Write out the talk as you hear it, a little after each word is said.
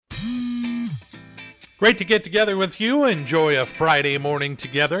Great to get together with you. Enjoy a Friday morning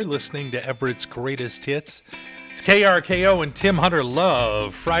together, listening to Everett's Greatest Hits. It's KRKO, and Tim Hunter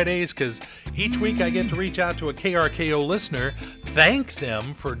love Fridays because each week I get to reach out to a KRKO listener, thank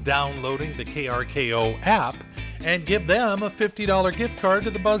them for downloading the KRKO app, and give them a $50 gift card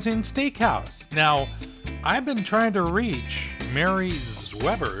to the Buzz-In Steakhouse. Now, I've been trying to reach Mary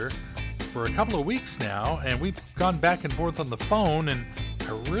Zweber for a couple of weeks now, and we've gone back and forth on the phone, and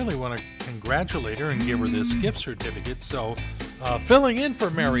I really want to congratulate her and give her this gift certificate. So filling in for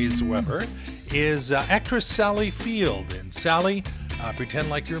Mary Zweber is actress Sally Field. And Sally, pretend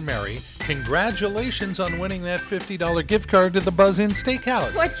like you're Mary. Congratulations on winning that $50 gift card to the Buzz-In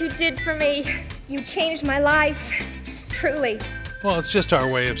Steakhouse. What you did for me, you changed my life, truly. Well, it's just our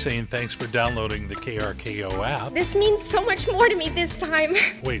way of saying thanks for downloading the KRKO app. This means so much more to me this time.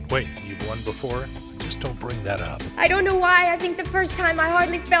 Wait, you've won before? Just don't bring that up. I don't know why. I think the first time I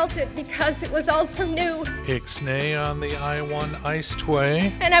hardly felt it because it was all so new. Ixnay on the I-1 iced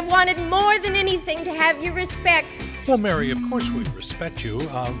way. And I've wanted more than anything to have your respect. Well, Mary, of course we respect you.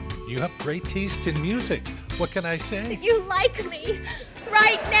 You have great taste in music. What can I say? You like me.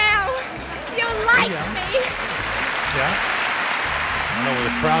 Right now. You like me. Yeah. I don't know where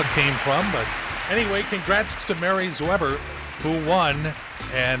the crowd came from, but anyway, congrats to Mary Zweber, who won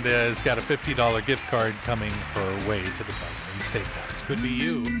and has got a $50 gift card coming her way to the Buzz-In Steakhouse. Could be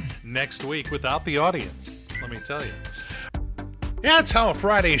you next week without the audience, let me tell you. Yeah, that's how a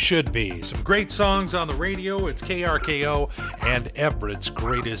Friday should be. Some great songs on the radio. It's KRKO and Everett's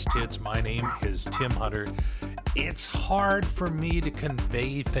Greatest Hits. My name is Tim Hunter. It's hard for me to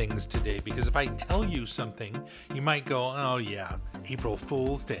convey things today because if I tell you something, you might go, oh yeah, April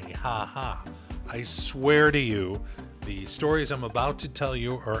Fool's Day, ha ha. I swear to you, the stories I'm about to tell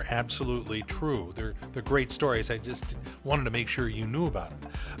you are absolutely true. They're great stories. I just wanted to make sure you knew about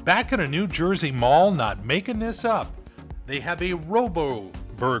them. Back in a New Jersey mall, not making this up, they have a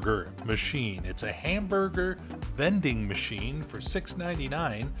Robo-Burger machine. It's a hamburger vending machine for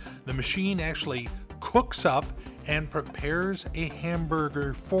 $6.99. The machine actually cooks up and prepares a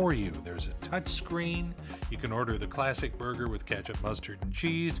hamburger for you. There's a touch screen. You can order the classic burger with ketchup, mustard, and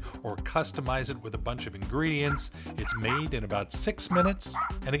cheese, or customize it with a bunch of ingredients. It's made in about 6 minutes,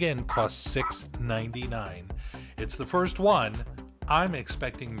 and again, costs $6.99. It's the first one. I'm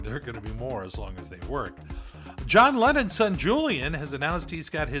expecting there are going to be more as long as they work. John Lennon's son Julian has announced he's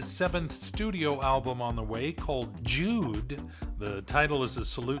got his 7th studio album on the way called Jude. The title is a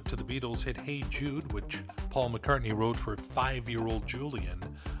salute to the Beatles' hit Hey Jude, which Paul McCartney wrote for 5-year-old Julian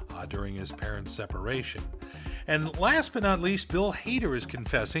during his parents' separation. And last but not least, Bill Hader is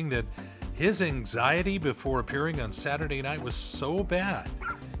confessing that his anxiety before appearing on Saturday night was so bad,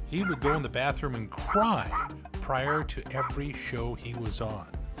 he would go in the bathroom and cry prior to every show he was on.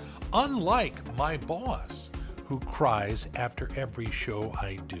 Unlike my boss, who cries after every show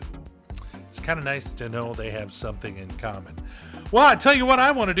I do. It's kind of nice to know they have something in common. Well, I tell you what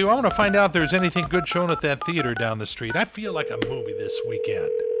I want to do. I want to find out if there's anything good shown at that theater down the street. I feel like a movie this weekend.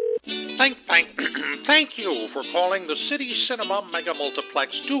 Thank you for calling the City Cinema Mega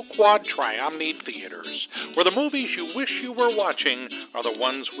Multiplex 2 Quad Triomni Theaters, where the movies you wish you were watching are the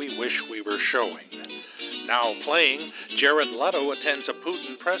ones we wish we were showing. Now playing, Jared Leto attends a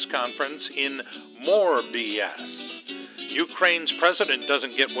Putin press conference in More BS. Ukraine's president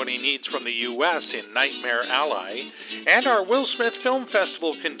doesn't get what he needs from the U.S. in Nightmare Ally. And our Will Smith Film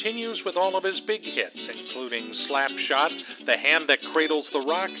Festival continues with all of his big hits, including Slapshot, The Hand That Cradles the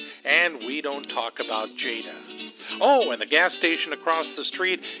Rock, and We Don't Talk About Jada. Oh, and the gas station across the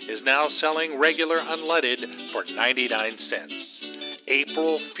street is now selling regular unleaded for 99 cents.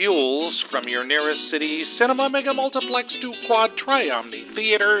 April Fuels from your nearest city Cinema Mega Multiplex 2 Quad Triomni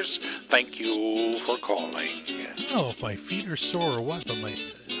Theaters. Thank you for calling. I don't know if my feet are sore or what, but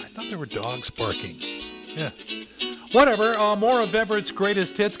I thought there were dogs barking. Yeah. Whatever. More of Everett's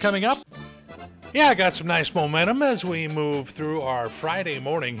Greatest Hits coming up. Yeah, I got some nice momentum as we move through our Friday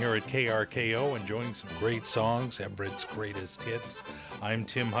morning here at KRKO, enjoying some great songs, Everett's Greatest Hits. I'm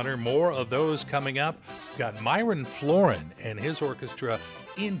Tim Hunter. More of those coming up. We've got Myron Florin and his orchestra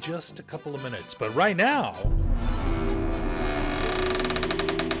in just a couple of minutes. But right now...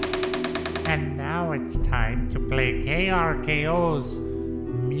 And now it's time to play KRKO's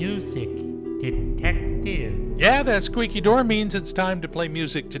Music Detective. Yeah, that squeaky door means it's time to play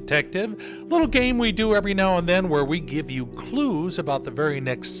Music Detective. Little game we do every now and then where we give you clues about the very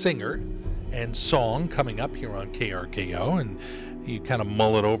next singer and song coming up here on KRKO, and you kind of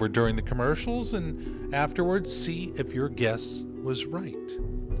mull it over during the commercials and afterwards see if your guess was right.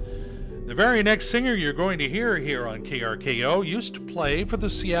 The very next singer you're going to hear here on KRKO used to play for the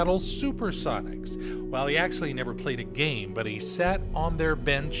Seattle Supersonics. Well, he actually never played a game, but he sat on their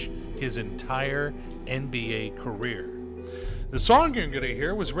bench his entire NBA career. The song you're going to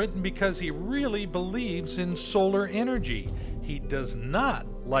hear was written because he really believes in solar energy. He does not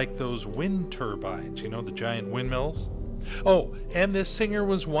like those wind turbines, you know, the giant windmills. Oh, and this singer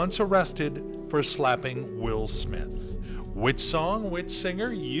was once arrested for slapping Will Smith. Which song, which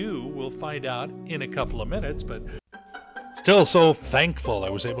singer, you will find out in a couple of minutes, but still so thankful I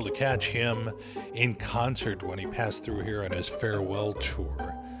was able to catch him in concert when he passed through here on his farewell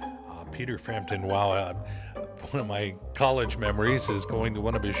tour. Peter Frampton, wow, one of my college memories is going to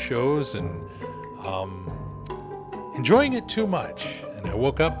one of his shows and enjoying it too much. And I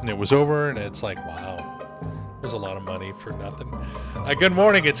woke up and it was over and it's like, wow, there's a lot of money for nothing. Good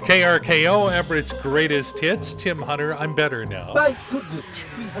morning, it's KRKO, Everett's greatest hits. Tim Hunter, I'm better now. My goodness,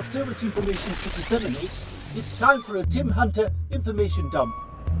 we have so much information to disseminate. It's time for a Tim Hunter information dump.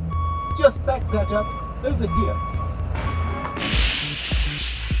 Just back that up over here.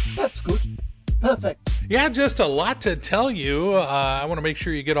 That's good. Perfect. Yeah, just a lot to tell you. I want to make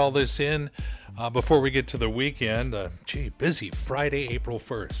sure you get all this in before we get to the weekend. Busy Friday, April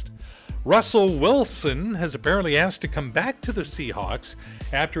 1st. Russell Wilson has apparently asked to come back to the Seahawks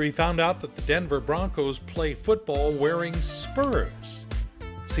after he found out that the Denver Broncos play football wearing spurs.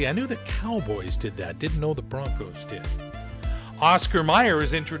 See, I knew the Cowboys did that, didn't know the Broncos did. Oscar Mayer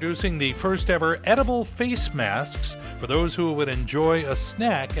is introducing the first ever edible face masks for those who would enjoy a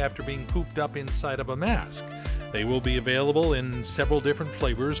snack after being cooped up inside of a mask. They will be available in several different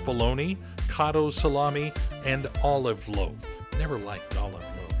flavors: bologna, cotto salami, and olive loaf. Never liked olive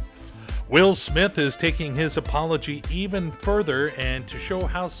loaf. Will Smith is taking his apology even further, and to show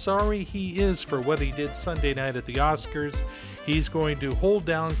how sorry he is for what he did Sunday night at the Oscars, he's going to hold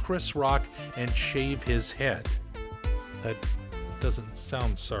down Chris Rock and shave his head. That doesn't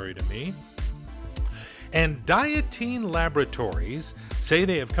sound sorry to me. And Dietine Laboratories say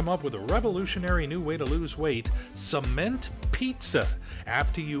they have come up with a revolutionary new way to lose weight: cement pizza.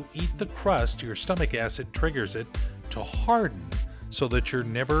 After you eat the crust, your stomach acid triggers it to harden so that you're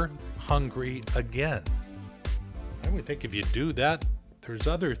never hungry again. I would think if you do that, there's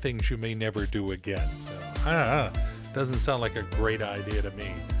other things you may never do again. So, I don't know. Doesn't sound like a great idea to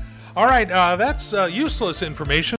me. All right, that's useless information.